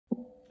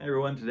Hey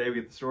everyone, today we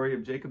get the story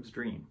of Jacob's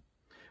dream.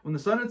 When the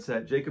sun had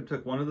set, Jacob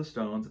took one of the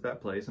stones at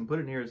that place and put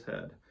it near his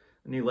head,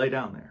 and he lay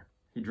down there.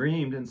 He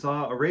dreamed and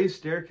saw a raised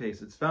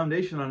staircase, its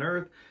foundation on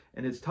earth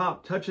and its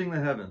top touching the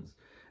heavens,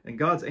 and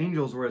God's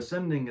angels were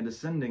ascending and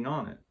descending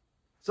on it.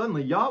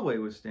 Suddenly Yahweh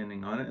was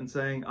standing on it and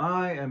saying,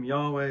 "I am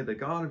Yahweh, the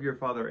God of your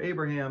father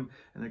Abraham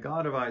and the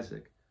God of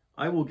Isaac.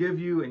 I will give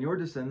you and your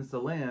descendants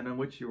the land on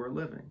which you are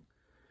living.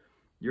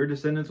 Your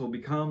descendants will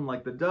become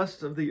like the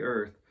dust of the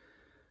earth.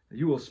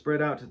 You will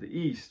spread out to the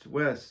east,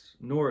 west,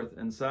 north,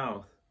 and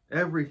south.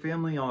 Every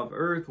family of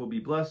earth will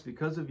be blessed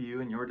because of you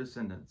and your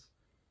descendants.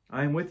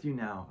 I am with you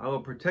now. I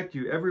will protect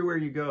you everywhere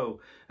you go,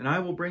 and I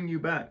will bring you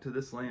back to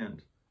this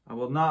land. I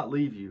will not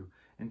leave you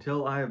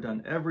until I have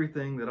done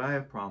everything that I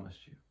have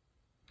promised you."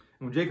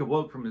 And when Jacob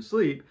woke from his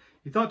sleep,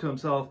 he thought to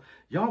himself,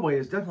 "Yahweh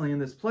is definitely in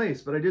this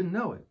place, but I didn't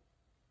know it."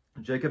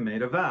 And Jacob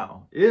made a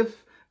vow.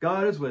 "If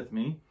God is with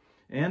me,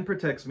 and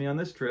protects me on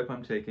this trip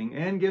I'm taking,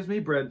 and gives me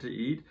bread to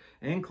eat,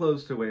 and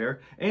clothes to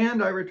wear,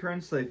 and I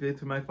return safely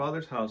to my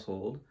father's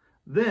household,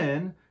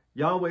 then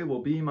Yahweh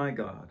will be my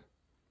God.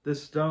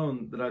 This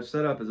stone that I've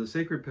set up as a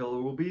sacred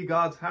pillar will be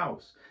God's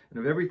house, and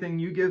of everything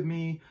you give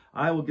me,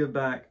 I will give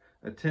back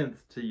a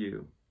tenth to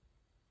you."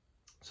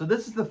 So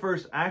this is the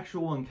first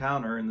actual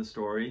encounter in the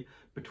story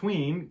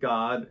between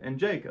God and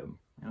Jacob.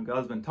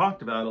 God's been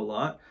talked about a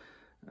lot,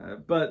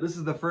 but this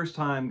is the first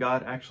time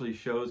God actually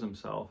shows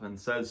himself and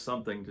says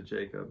something to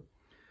Jacob.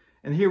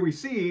 And here we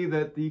see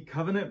that the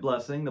covenant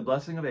blessing, the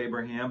blessing of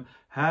Abraham,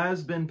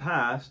 has been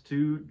passed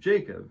to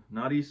Jacob,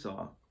 not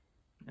Esau.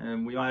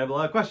 And we might have a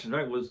lot of questions,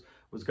 right?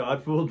 Was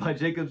God fooled by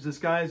Jacob's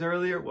disguise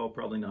earlier? Well,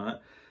 probably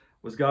not.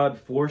 Was God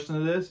forced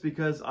into this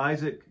because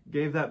Isaac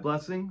gave that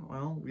blessing?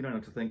 Well, we don't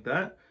have to think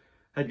that.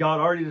 Had God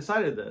already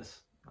decided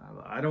this?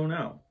 I don't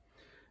know.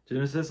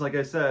 Genesis, like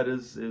I said,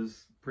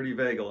 is pretty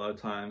vague a lot of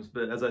times,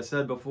 but as I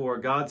said before,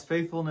 God's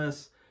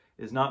faithfulness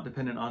is not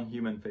dependent on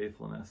human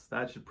faithfulness.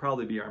 That should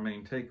probably be our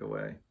main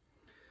takeaway.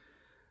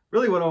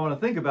 Really what I want to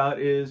think about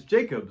is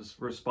Jacob's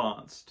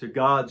response to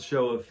God's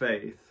show of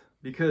faith,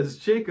 because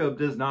Jacob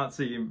does not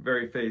seem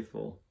very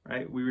faithful,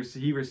 right?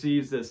 He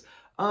receives this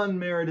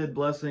unmerited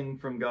blessing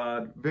from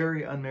God,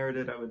 very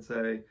unmerited, I would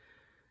say,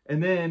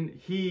 and then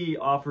he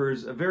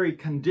offers a very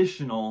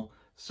conditional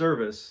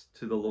service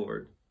to the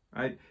Lord,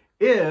 right?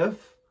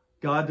 If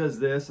God does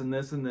this and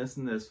this and this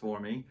and this for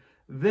me,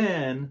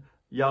 then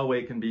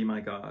Yahweh can be my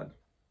God.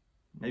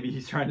 Maybe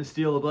he's trying to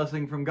steal a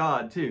blessing from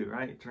God too,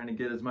 right? Trying to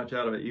get as much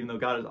out of it, even though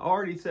God has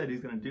already said he's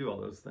going to do all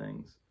those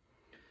things.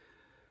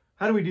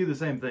 How do we do the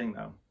same thing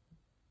though?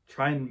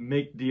 Try and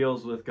make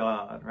deals with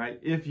God, right?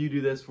 If you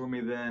do this for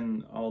me,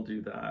 then I'll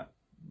do that.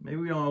 Maybe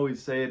we don't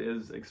always say it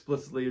as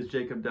explicitly as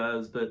Jacob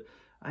does, but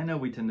I know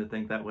we tend to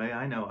think that way.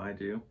 I know I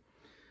do.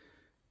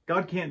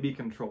 God can't be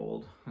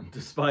controlled,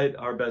 despite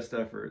our best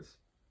efforts.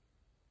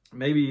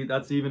 Maybe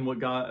that's even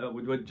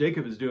what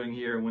Jacob is doing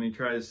here when he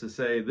tries to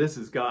say, "This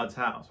is God's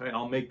house," right?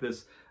 "I'll make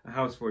this a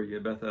house for you,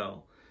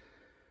 Bethel."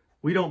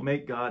 We don't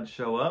make God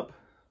show up.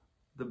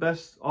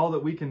 All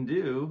that we can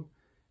do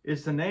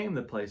is to name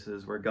the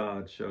places where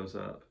God shows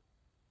up.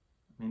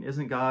 I mean,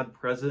 isn't God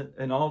present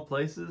in all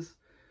places?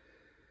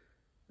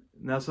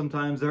 Now,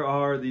 sometimes there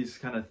are these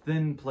kind of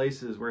thin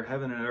places where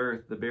heaven and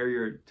earth, the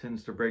barrier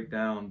tends to break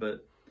down,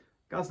 but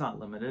God's not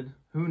limited.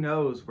 Who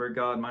knows where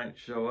God might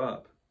show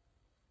up?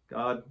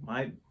 God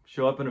might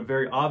show up in a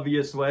very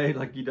obvious way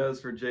like he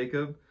does for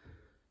Jacob,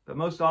 but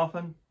most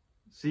often,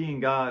 seeing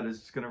God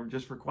is going to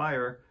just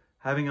require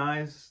having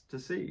eyes to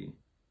see,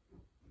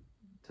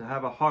 to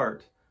have a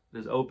heart that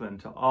is open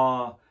to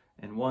awe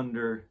and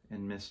wonder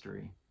and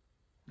mystery.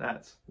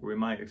 That's where we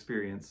might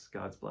experience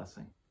God's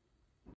blessing.